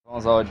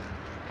uns áudios.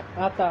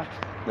 Ah, tá.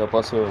 Eu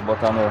posso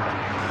botar no...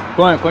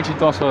 Conte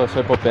então a sua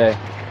epopeia.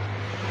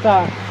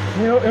 Tá.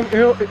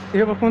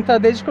 Eu vou contar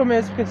desde o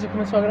começo, porque a gente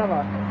começou a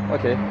gravar.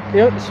 Ok.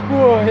 Eu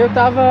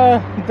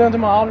tava dando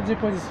uma aula de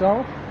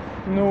posição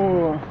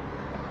no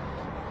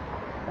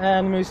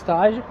meu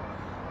estágio.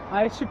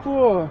 Mas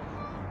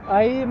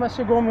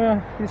chegou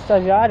uma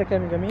estagiária, que é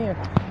amiga minha,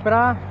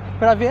 pra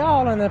ver a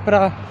aula, né?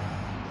 Pra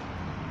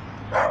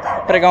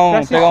pegar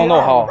um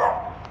know-how.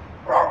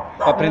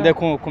 Pra aprender É.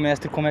 com o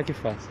mestre como é que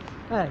faz.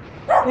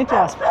 Entre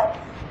aspas.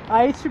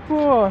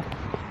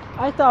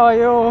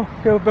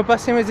 Eu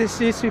passei um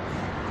exercício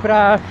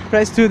pra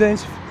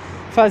estudante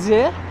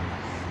fazer,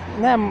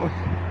 né?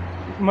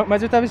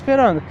 Mas eu tava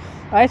esperando.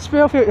 Mas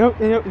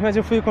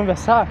eu fui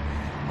conversar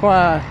com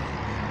a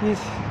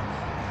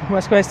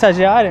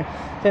estagiária,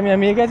 que é minha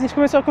amiga, e a gente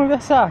começou a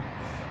conversar.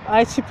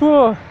 Aí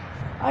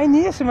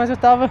nisso, mas eu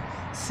tava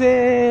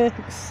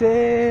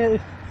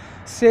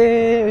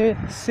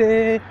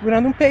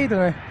segurando um peido,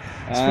 né?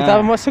 Eu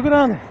tava mó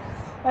segurando.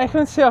 Aí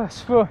aconteceu,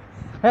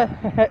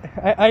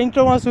 aí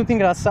entrou um assunto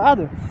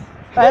engraçado,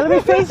 aí ela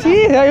me fez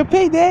rir, aí eu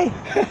peidei.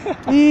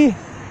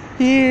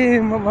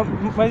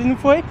 Mas não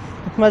foi,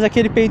 mas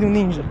aquele peido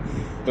ninja.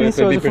 Foi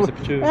bem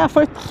perceptível.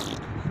 Foi.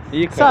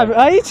 Ih, cara. Sabe?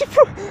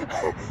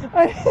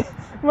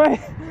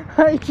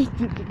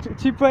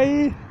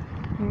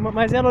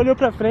 Mas ela olhou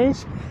pra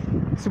frente,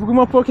 com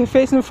uma poker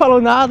face, não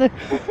falou nada,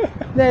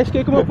 né?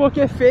 Fiquei com uma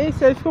poker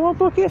face, aí ficou uma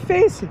poker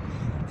face,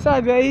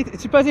 sabe? Aí,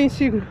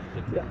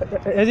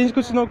 a gente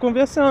continuou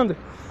conversando,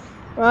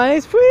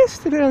 mas foi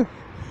isso, tá ligado?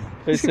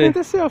 Foi isso que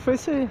aconteceu, foi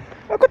isso aí.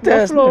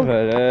 Acontece, né,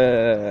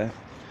 velho?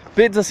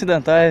 Peidos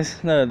acidentais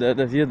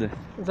da vida.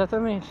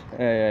 Exatamente.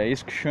 É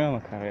isso que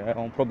chama, cara. É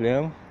um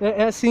problema.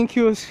 É assim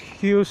que os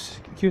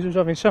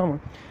jovens chamam,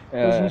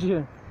 hoje em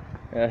dia.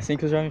 É assim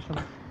que os jovens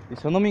chamam. E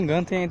se eu não me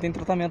engano, tem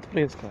tratamento pra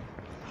isso, cara.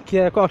 Que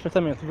é qual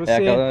tratamento?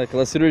 É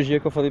aquela cirurgia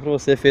que eu falei pra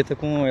você, feita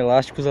com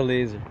elásticos a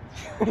laser.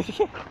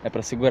 É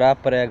pra segurar a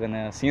prega,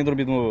 né? A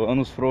síndrome do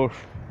ânus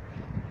frouxo.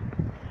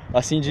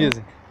 Assim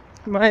dizem.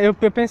 Mas eu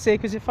pensei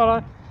que você ia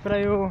falar pra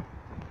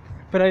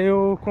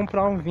eu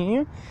comprar um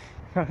vinho,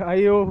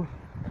 aí eu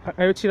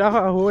tirava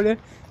a rolha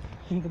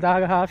da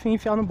garrafa e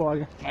enfiar no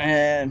bole.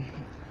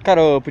 Cara,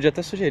 eu podia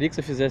até sugerir que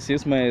você fizesse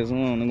isso, mas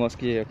um negócio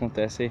que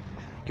acontece aí,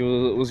 que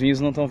os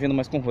vinhos não estão vindo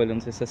mais com rolha,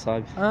 não sei se você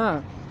sabe.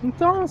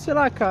 Então, sei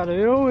lá, cara,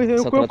 eu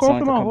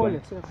compro uma rolha.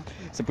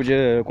 Você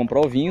podia comprar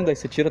o vinho, daí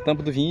você tira a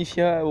tampa do vinho e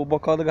enfia o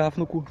bocal da garrafa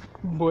no cu.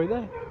 Boa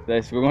ideia.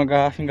 Daí você fica com uma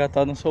garrafa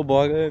engatada no seu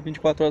boga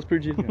 24 horas por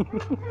dia.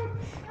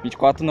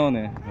 24 não,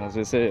 né? Às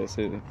vezes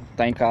você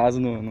tá em casa,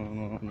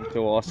 no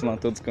teu ócio, no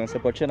teu descanso, você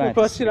pode tirar. Eu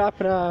posso tirar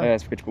você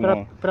fica tipo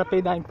pra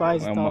peidar em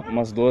paz e tal.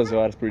 Umas 12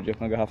 horas por dia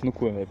com a garrafa no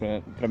cu, velho.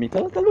 Pra mim tá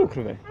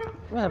lucro, velho.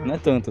 Não é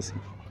tanto assim.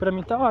 Pra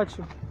mim tá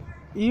ótimo.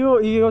 E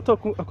eu tô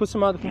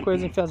acostumado com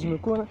coisas enfiadas no meu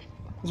cu, né?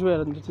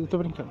 Zoeira, eu tô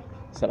brincando.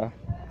 Será?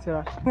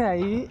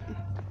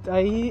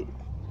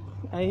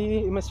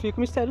 Mas fica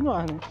um mistério no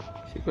ar, né?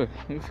 Fica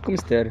um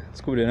mistério.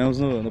 Descobriremos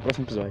no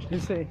próximo episódio.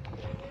 Isso aí.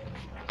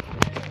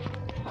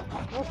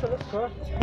 Nossa, olha só.